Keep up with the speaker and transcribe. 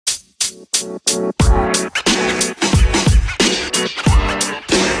Hi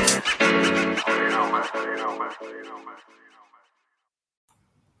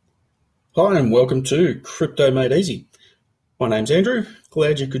and welcome to Crypto Made Easy. My name's Andrew.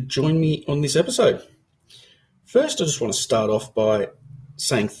 Glad you could join me on this episode. First, I just want to start off by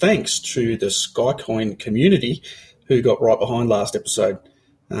saying thanks to the Skycoin community who got right behind last episode.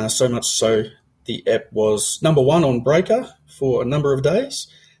 So much so, the app was number one on Breaker for a number of days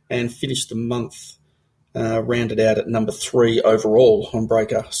and finished the month rounded out at number 3 overall on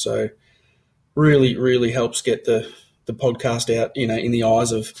Breaker. So really helps get the podcast out, in the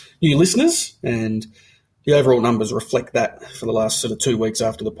eyes of new listeners, and the overall numbers reflect that for the last sort of 2 weeks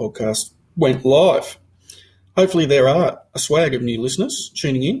after the podcast went live. Hopefully there are a swag of new listeners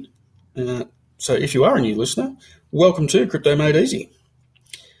tuning in. So if you are a new listener, welcome to Crypto Made Easy.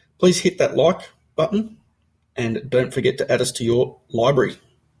 Please hit that like button and don't forget to add us to your library.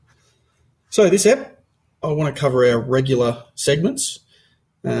 So this app, I want to cover our regular segments,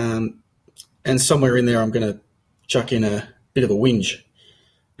 and somewhere in there I'm going to chuck in a bit of a whinge.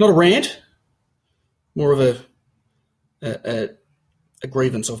 Not a rant, more of a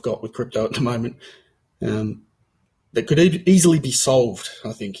grievance I've got with crypto at the moment that could easily be solved,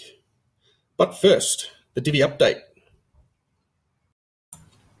 I think. But first, the Divi update.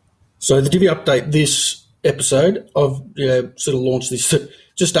 So the Divi update, this episode, I've sort of launched this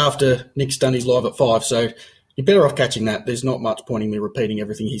just after Nick's done his live at 5, so you're better off catching that. There's not much point in me repeating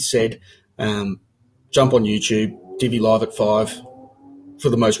everything he said. Jump on YouTube, Divi Live at 5, for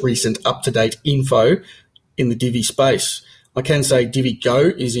the most recent up-to-date info in the Divi space. I can say Divi Go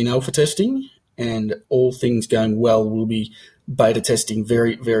is in alpha testing, and all things going well, we'll be beta testing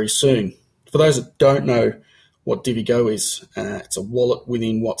very, very soon. For those that don't know what Divi Go is, it's a wallet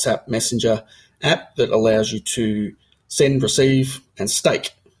within WhatsApp Messenger app that allows you to send, receive, and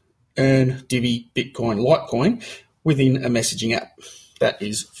stake, earn Divi, Bitcoin, Litecoin within a messaging app. That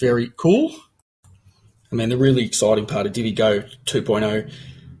is very cool. I mean, the really exciting part of Divi Go 2.0,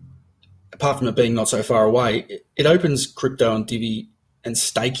 apart from it being not so far away, it opens crypto on Divi and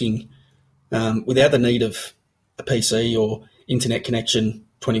staking without the need of a PC or internet connection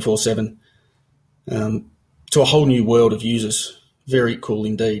 24/7 to a whole new world of users. Very cool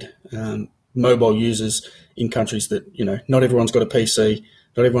indeed. Mobile users in countries that, not everyone's got a PC,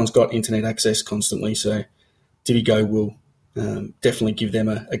 not everyone's got internet access constantly, so Divi Go will definitely give them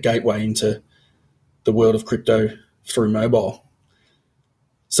a gateway into the world of crypto through mobile.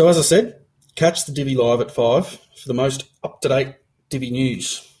 So as I said, catch the Divi Live at 5 for the most up-to-date Divi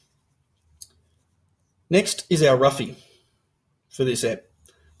news. Next is our Ruffy for this app.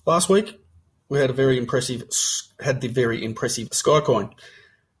 Last week, we had the very impressive Skycoin.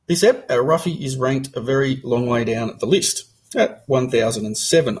 This app, our Ruffy, is ranked a very long way down the list at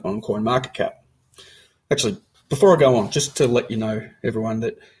 1007 on CoinMarketCap. Actually, before I go on, just to let you know, everyone,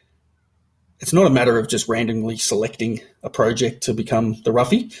 that it's not a matter of just randomly selecting a project to become the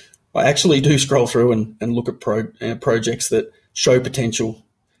Ruffy. I actually do scroll through and look at projects that show potential.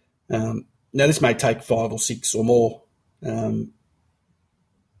 Now, this may take 5 or 6 or more,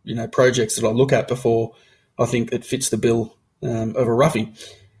 projects that I look at before I think it fits the bill of a Ruffy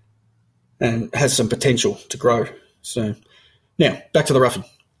and has some potential to grow. So now, back to the Ruffy.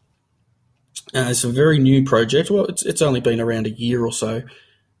 It's a very new project. Well, it's only been around a year or so,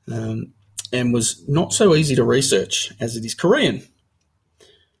 and was not so easy to research as it is Korean.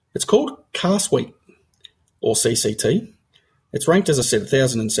 It's called Carsweet, or CCT. It's ranked, as I said,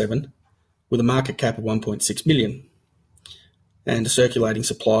 1007, with a market cap of 1.6 million and a circulating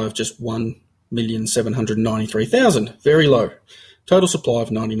supply of just 1,793,000. Very low. Total supply of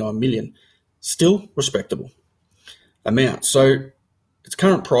 99 million. Still respectable amount. So its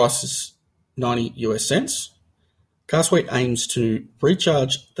current price is 90 US cents. Carsweet aims to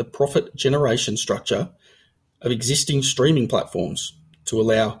recharge the profit generation structure of existing streaming platforms to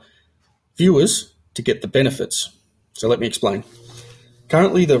allow viewers to get the benefits. So let me explain.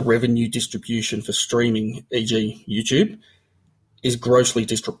 Currently, the revenue distribution for streaming, e.g. YouTube, is grossly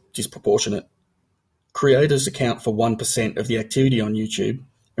disproportionate. Creators account for 1% of the activity on YouTube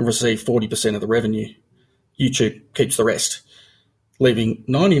and receive 40% of the revenue. YouTube keeps the rest, leaving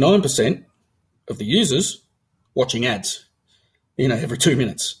 99% of the users watching ads, every 2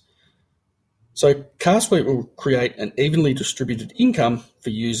 minutes. So Carsweet will create an evenly distributed income for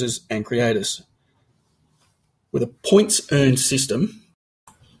users and creators with a points earned system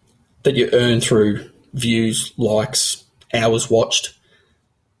that you earn through views, likes, hours watched.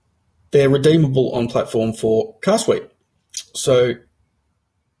 They're redeemable on platform for Carsweet. So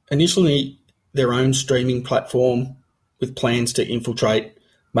initially their own streaming platform with plans to infiltrate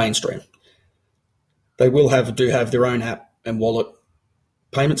mainstream. They do have their own app and wallet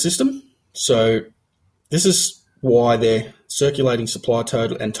payment system. So this is why their circulating supply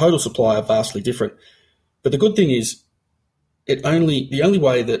total and total supply are vastly different. But the good thing is, the only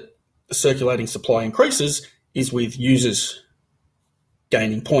way that the circulating supply increases is with users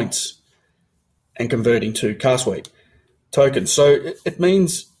gaining points and converting to CarSuite tokens. So it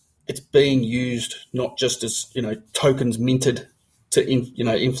means it's being used not just as tokens minted to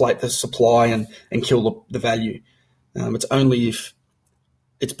inflate the supply and kill the value. It's only if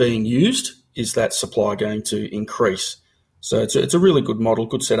it's being used is that supply going to increase. So it's a really good model,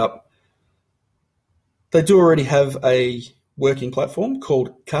 good setup. They do already have a working platform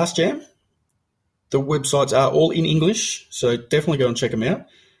called CastJam. The websites are all in English, so definitely go and check them out.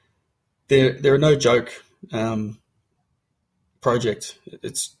 They're a no joke project.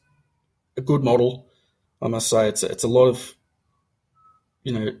 It's a good model, I must say. It's a lot of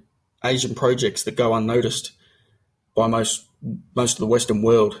Asian projects that go unnoticed by most of the Western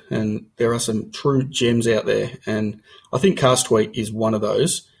world, and there are some true gems out there. And I think CastSuite is one of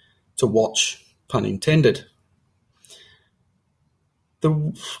those to watch, pun intended.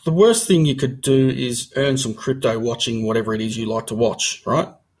 The worst thing you could do is earn some crypto watching whatever it is you like to watch, right?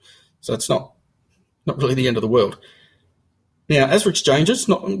 So it's not really the end of the world. Now, as for exchanges,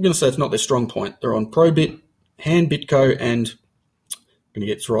 I'm going to say it's not their strong point. They're on Probit, HandBitco, and I'm going to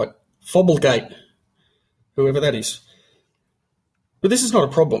get this right, Fobblegate, whoever that is. But this is not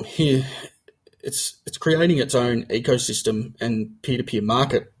a problem here. It's creating its own ecosystem and peer-to-peer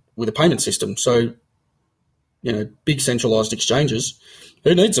market with a payment system. So, big centralized exchanges,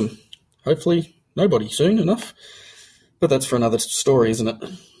 who needs them? Hopefully nobody soon enough. But that's for another story, isn't it?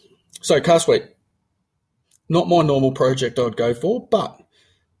 So CarSuite, not my normal project I'd go for, but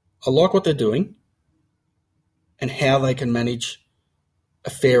I like what they're doing and how they can manage a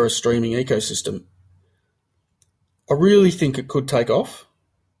fairer streaming ecosystem. I really think it could take off.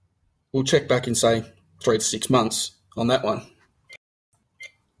 We'll check back in, say, 3 to 6 months on that one.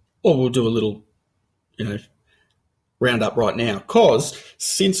 Or we'll do a little, round up right now. Because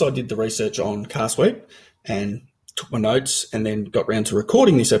since I did the research on CarSuite and took my notes and then got round to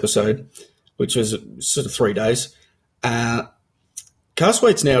recording this episode, which was sort of 3 days,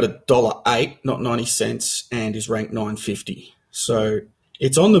 CarSuite's now at $1.08, not 90 cents, and is ranked 950. So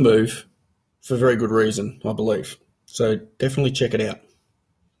it's on the move for very good reason, I believe. So definitely check it out.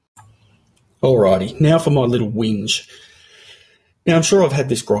 Alrighty, now for my little whinge. Now, I'm sure I've had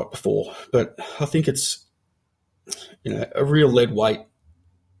this gripe before, but I think it's, a real lead weight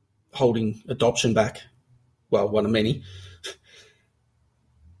holding adoption back. Well, one of many.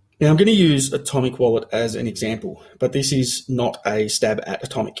 Now, I'm going to use Atomic Wallet as an example, but this is not a stab at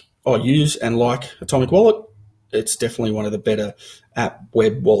Atomic. I use and like Atomic Wallet. It's definitely one of the better app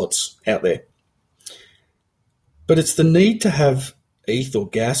web wallets out there. But it's the need to have ETH or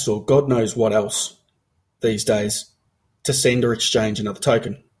gas or God knows what else these days to send or exchange another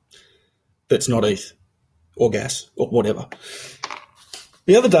token that's not ETH or gas or whatever.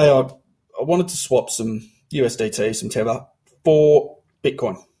 The other day, I wanted to swap some USDT, some Tether, for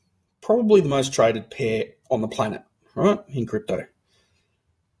Bitcoin. Probably the most traded pair on the planet, right, in crypto.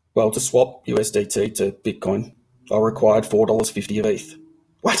 Well, to swap USDT to Bitcoin, I required $4.50 of ETH.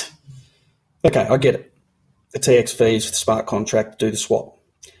 What? Okay, I get it. The TX fees for the smart contract to do the swap.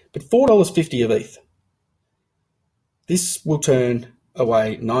 But $4.50 of ETH. This will turn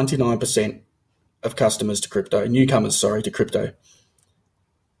away 99% of customers to crypto, newcomers, to crypto.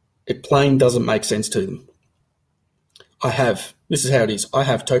 It plain doesn't make sense to them. This is how it is. I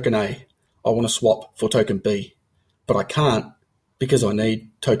have token A. I want to swap for token B, but I can't because I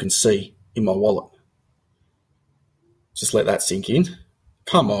need token C in my wallet. Just let that sink in.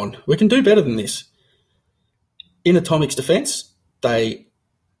 Come on, we can do better than this. In Atomic's defense,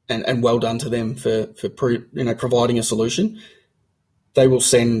 and well done to them for providing a solution. They will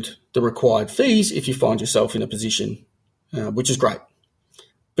send the required fees if you find yourself in a position, which is great.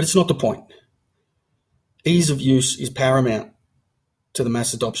 But it's not the point. Ease of use is paramount to the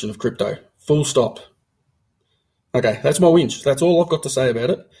mass adoption of crypto. Full stop. Okay, that's my whinge. That's all I've got to say about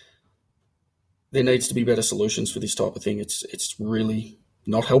it. There needs to be better solutions for this type of thing. It's really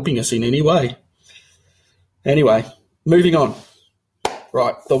not helping us in any way. Anyway, moving on.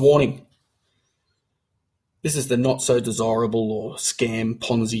 Right, the warning. This is the not so desirable or scam,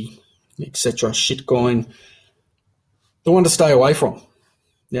 Ponzi, etc. shitcoin. The one to stay away from.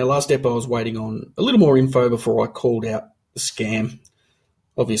 Now, last ep I was waiting on a little more info before I called out the scam.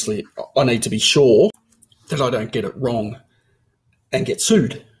 Obviously, I need to be sure that I don't get it wrong and get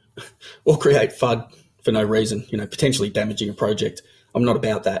sued or create FUD for no reason, potentially damaging a project. I'm not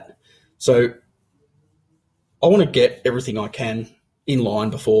about that. So I want to get everything I can in line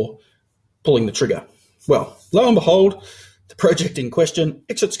before pulling the trigger. Well, lo and behold, the project in question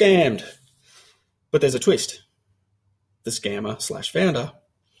exit scammed. But there's a twist. The scammer/founder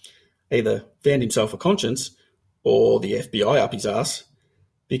either found himself a conscience or the FBI up his ass,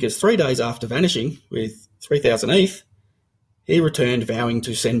 because 3 days after vanishing with 3,000 ETH, he returned vowing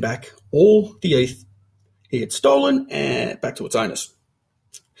to send back all the ETH he had stolen and back to its owners.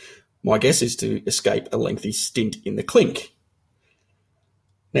 My guess is to escape a lengthy stint in the clink.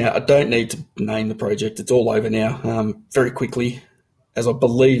 Now, I don't need to name the project. It's all over now very quickly, as I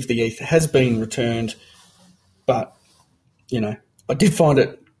believe the ETH has been returned. But, I did find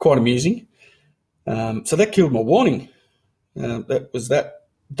it quite amusing. So that killed my warning. That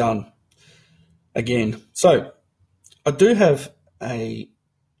done again. So I do have a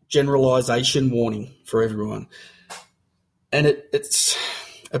generalization warning for everyone. And it's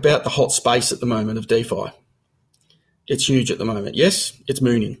about the hot space at the moment of DeFi. It's huge at the moment. Yes, it's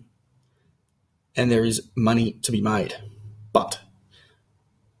mooning. And there is money to be made. But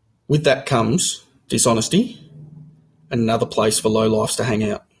with that comes dishonesty and another place for lowlifes to hang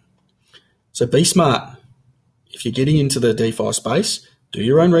out. So be smart. If you're getting into the DeFi space, do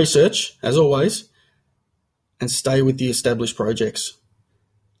your own research, as always, and stay with the established projects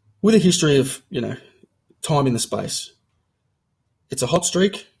with a history of, time in the space. It's a hot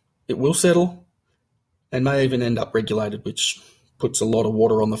streak. It will settle and may even end up regulated, which puts a lot of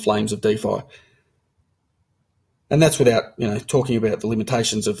water on the flames of DeFi. And that's without, talking about the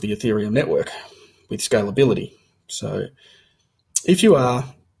limitations of the Ethereum network with scalability. So if you are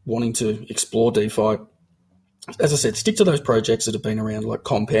wanting to explore DeFi, as I said, stick to those projects that have been around, like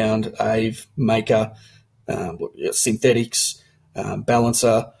Compound, Aave, Maker, Synthetics,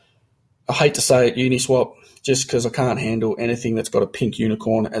 Balancer. I hate to say it, Uniswap, just because I can't handle anything that's got a pink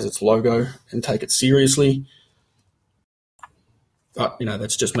unicorn as its logo and take it seriously. But,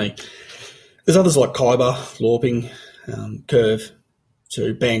 that's just me. There's others like Kyber, Lorping, Curve,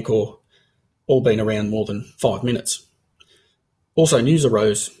 to Bancor, all been around more than 5 minutes. Also, news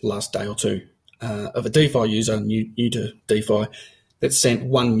arose last day or two of a DeFi user new to DeFi that sent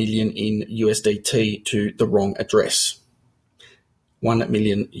 1 million in USDT to the wrong address. 1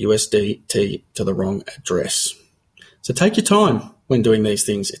 million USDT to the wrong address. So take your time when doing these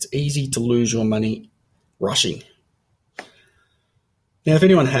things. It's easy to lose your money rushing. Now, if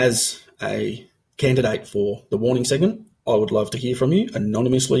anyone has a candidate for the warning segment, I would love to hear from you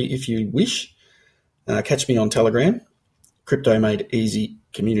anonymously if you wish. Catch me on Telegram, Crypto Made Easy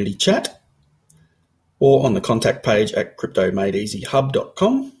Community Chat, or on the contact page at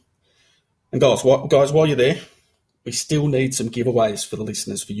cryptomadeeasyhub.com. And guys, while you're there, we still need some giveaways for the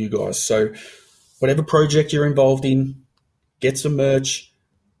listeners, for you guys. So whatever project you're involved in, get some merch,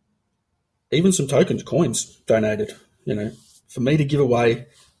 even some tokens, coins donated, for me to give away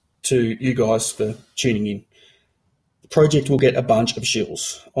to you guys for tuning in. The project will get a bunch of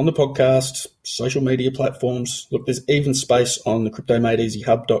shills on the podcast, social media platforms. Look, there's even space on the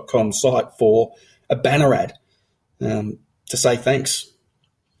cryptomadeeasyhub.com site for a banner ad to say thanks.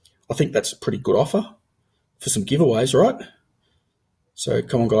 I think that's a pretty good offer for some giveaways, right? So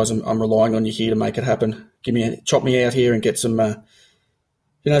come on, guys, I'm relying on you here to make it happen. Chop me out here and get some,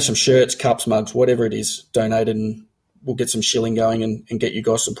 some shirts, cups, mugs, whatever it is, donated, and we'll get some shilling going and get you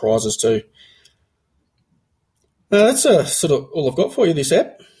guys some prizes too. That's sort of all I've got for you this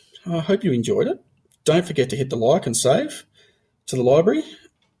ep. I hope you enjoyed it. Don't forget to hit the like and save to the library.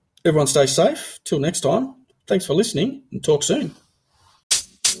 Everyone stay safe. Till next time, thanks for listening and talk soon.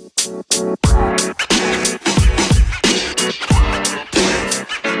 You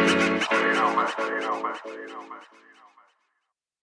know, man.